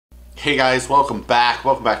Hey guys, welcome back.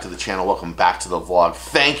 Welcome back to the channel. Welcome back to the vlog.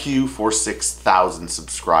 Thank you for 6,000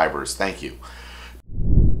 subscribers. Thank you.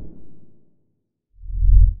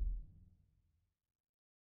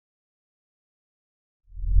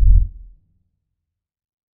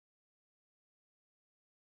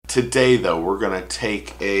 Today though, we're going to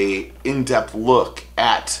take a in-depth look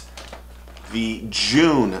at the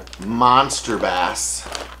June Monsterbass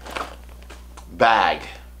bag.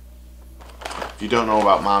 If you don't know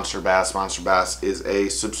about Monsterbass is a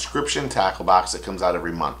subscription tackle box that comes out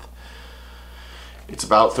every month. It's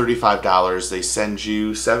about $35. They send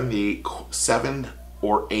you 7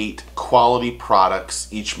 or 8 quality products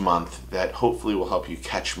each month that hopefully will help you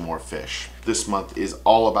catch more fish. This month is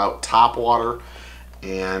all about topwater,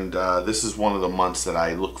 and this is one of the months that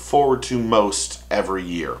I look forward to most every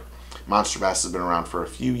year. Monsterbass has been around for a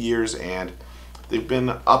few years, and they've been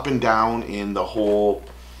up and down in the whole.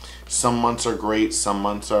 Some months are great, some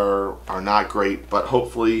months are not great, but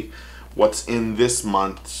hopefully what's in this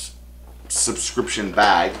month's subscription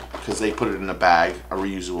bag, because they put it in a bag, a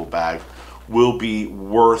reusable bag, will be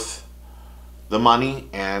worth the money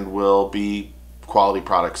and will be quality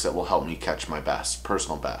products that will help me catch my best,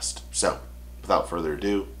 personal best. So, without further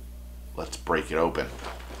ado, let's break it open.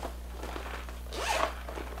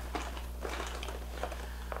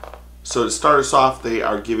 So to start us off, they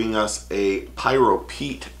are giving us a Pyro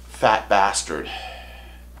Pete Fat Bastard.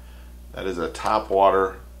 That is a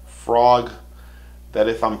topwater frog that,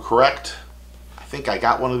 if I'm correct, I think I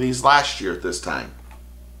got one of these last year at this time.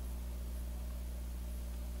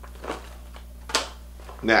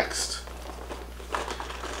 Next,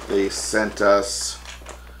 they sent us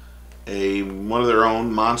one of their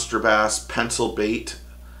own Monsterbass pencil bait,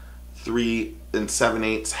 3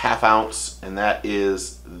 7/8 half ounce, and that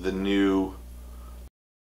is the new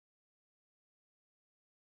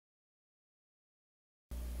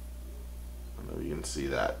you can see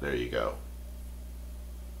that. There you go.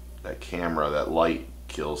 That camera, that light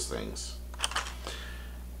kills things.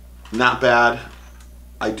 Not bad.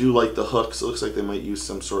 I do like the hooks. It looks like they might use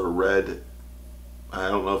some sort of red. I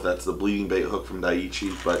don't know if that's the bleeding bait hook from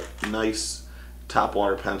Daiichi, but nice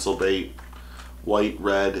topwater pencil bait. White,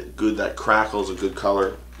 red, good. That crackle's a good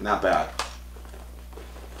color. Not bad.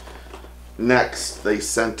 Next, they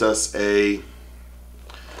sent us a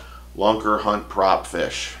Lunker Hunt prop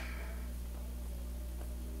fish.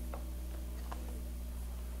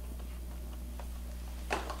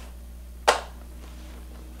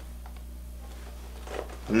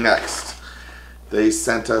 Next, they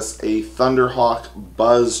sent us a Thunderhawk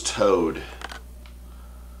Buzz Toad.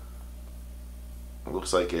 It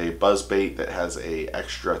looks like a buzz bait that has a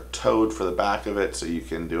extra toad for the back of it, so you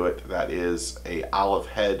can do it. That is a olive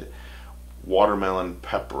head watermelon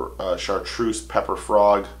pepper chartreuse pepper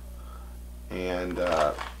frog, and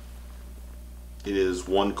it is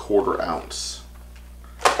 1/4 ounce.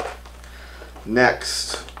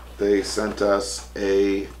 Next, they sent us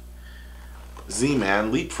a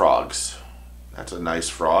Z-Man Leapfrogs. That's a nice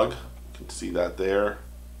frog. You can see that there.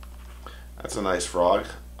 That's a nice frog.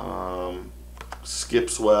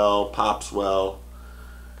 Skips well, pops well.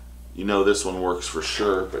 You know this one works for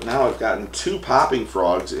sure. But now I've gotten 2 popping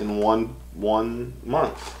frogs in one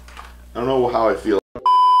month. I don't know how I feel.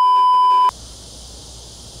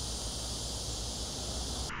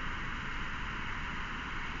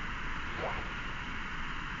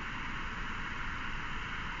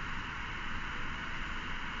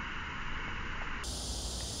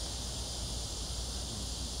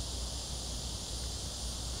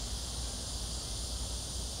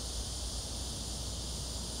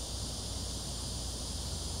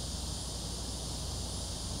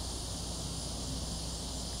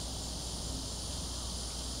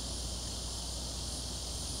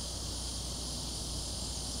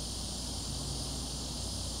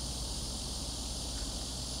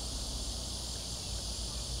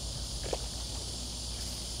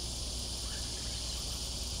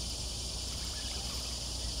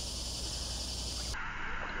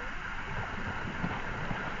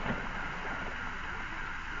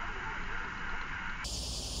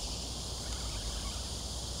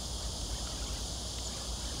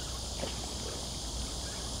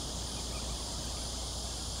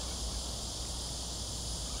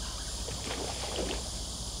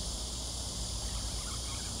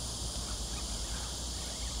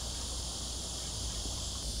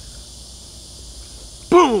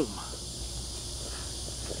 Boom!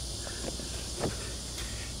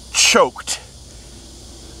 Choked.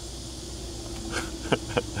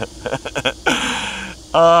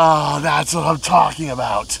 Oh, that's what I'm talking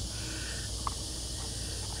about.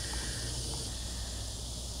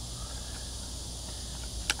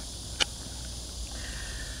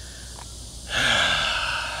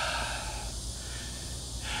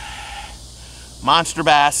 Monster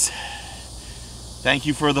bass, thank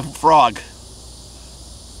you for the frog.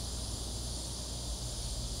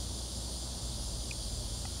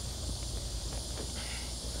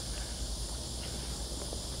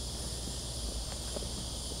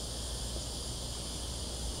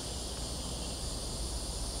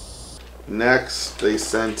 Next, they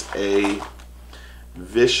sent a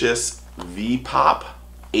Vicious V-Pop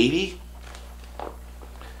 80.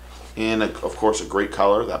 And of course a great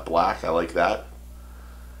color, that black, I like that.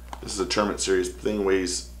 This is a tournament series thing.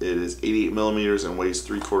 It is 88 millimeters and weighs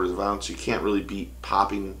 3/4 ounce. You can't really beat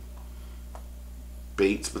popping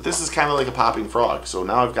baits, but this is kind of like a popping frog. So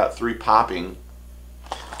now I've got 3 popping,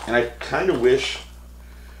 and I kind of wish,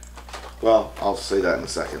 well, I'll say that in a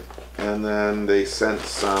second. And then they sent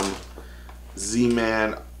some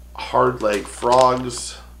Z-Man hard leg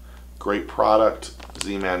frogs. Great product.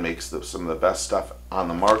 Z-Man makes some of the best stuff on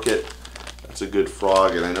the market. That's a good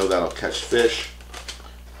frog, and I know that'll catch fish.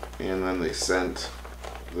 And then they sent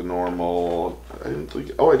the normal, I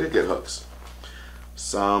did get hooks.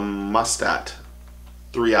 Some Mustat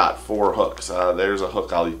 3/04 hooks. There's a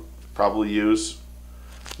hook I'll probably use.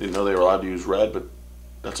 Didn't know they were allowed to use red, but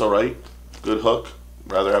that's all right. Good hook.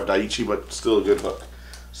 Rather have Daiichi, but still a good hook.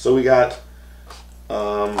 So we got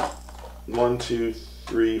 1, 2,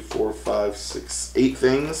 3, 4, 5, 6, 8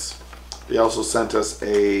 things. They also sent us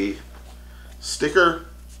a sticker.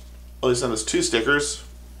 Oh, they sent us 2 stickers.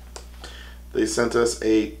 They sent us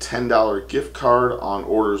a $10 gift card on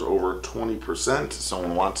orders over 20%. If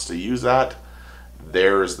someone wants to use that,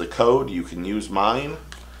 there's the code. You can use mine,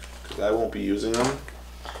 because I won't be using them.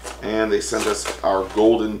 And they sent us our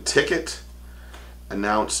golden ticket,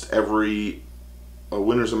 announced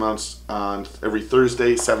winners amounts on every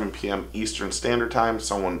Thursday, 7 p.m. Eastern Standard Time.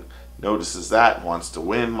 Someone notices that and wants to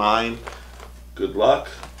win mine. Good luck.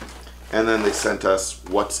 And then they sent us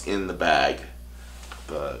what's in the bag.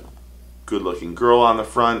 The good-looking girl on the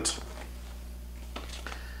front,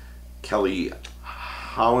 Kelly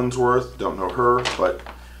Hollinsworth, don't know her, but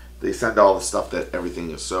they sent all the stuff that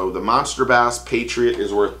everything is. So the Monster Bass Patriot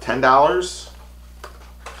is worth $10.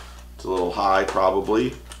 It's a little high,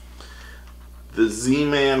 probably. The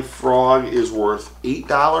Z-Man Frog is worth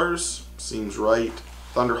 $8. Seems right.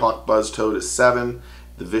 Thunderhawk Buzz Toad is $7.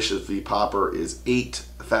 The Vicious V-Popper is $8.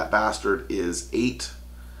 The Fat Bastard is $8.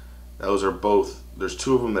 Those are both, there's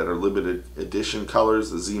 2 of them that are limited edition colors.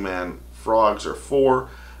 The Z-Man Frogs are $4.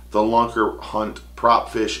 The Lunker Hunt Prop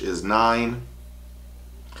Fish is $9.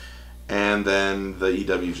 And then the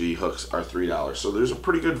EWG hooks are $3. So there's a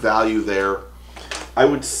pretty good value there. I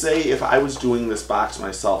would say if I was doing this box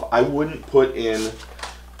myself, I wouldn't put in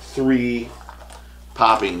 3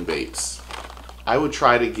 popping baits. I would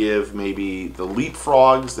try to give maybe the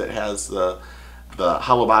Leapfrogs that has the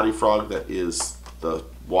hollow body frog that is the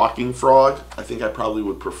walking frog. I think I probably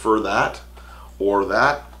would prefer that, or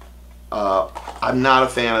that. I'm not a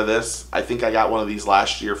fan of this. I think I got one of these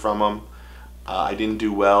last year from them. I didn't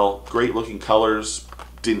do well. Great looking colors. I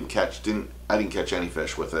didn't catch any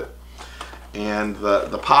fish with it. And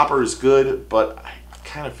the popper is good, but I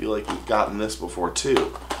kind of feel like we've gotten this before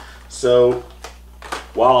too. So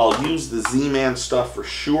while I'll use the Z-Man stuff for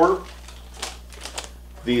sure,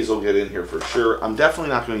 these will get in here for sure. I'm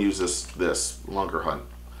definitely not going to use this Lunker Hunt.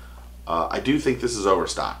 I do think this is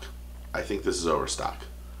overstock. I think this is overstock.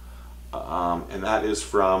 And that is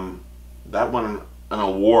from, that won an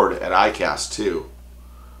award at ICAST too.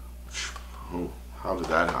 How did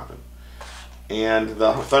that happen? And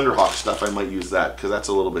the Thunderhawk stuff, I might use that because that's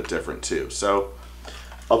a little bit different too. So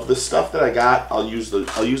of the stuff that I got, I'll use the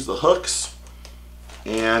hooks,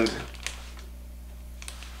 and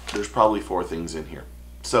there's probably 4 things in here.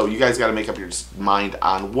 So you guys got to make up your mind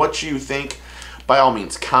on what you think. By all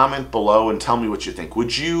means, comment below and tell me what you think.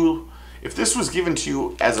 Would you, if this was given to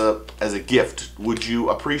you as a gift, would you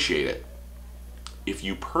appreciate it? If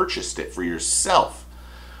you purchased it for yourself,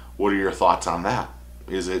 what are your thoughts on that?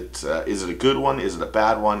 Is it a good one? Is it a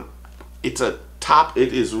bad one? It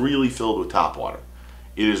is really filled with topwater.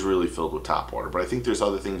 It is really filled with topwater. But I think there's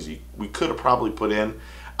other things we could have probably put in.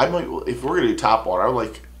 If we're gonna do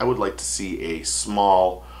topwater, I would like to see a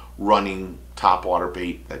small running topwater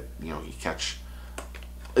bait that you catch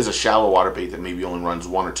is a shallow water bait that maybe only runs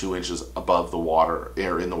 1 or 2 inches above the water,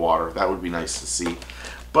 or in the water. That would be nice to see.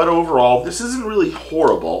 But overall, this isn't really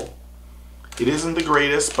horrible. It isn't the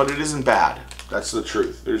greatest, but it isn't bad. That's the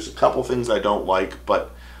truth. There's a couple things I don't like,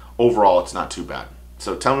 but overall it's not too bad.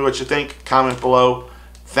 So tell me what you think. Comment below.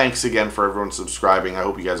 Thanks again for everyone subscribing. I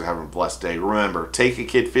hope you guys are having a blessed day. Remember, take a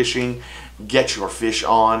kid fishing. Get your fish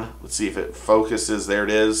on. Let's see if it focuses. There it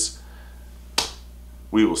is.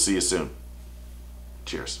 We will see you soon.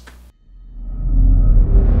 Cheers.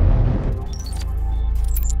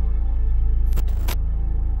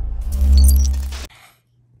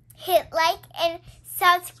 hit like and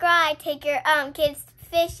subscribe. Take your kids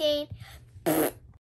fishing.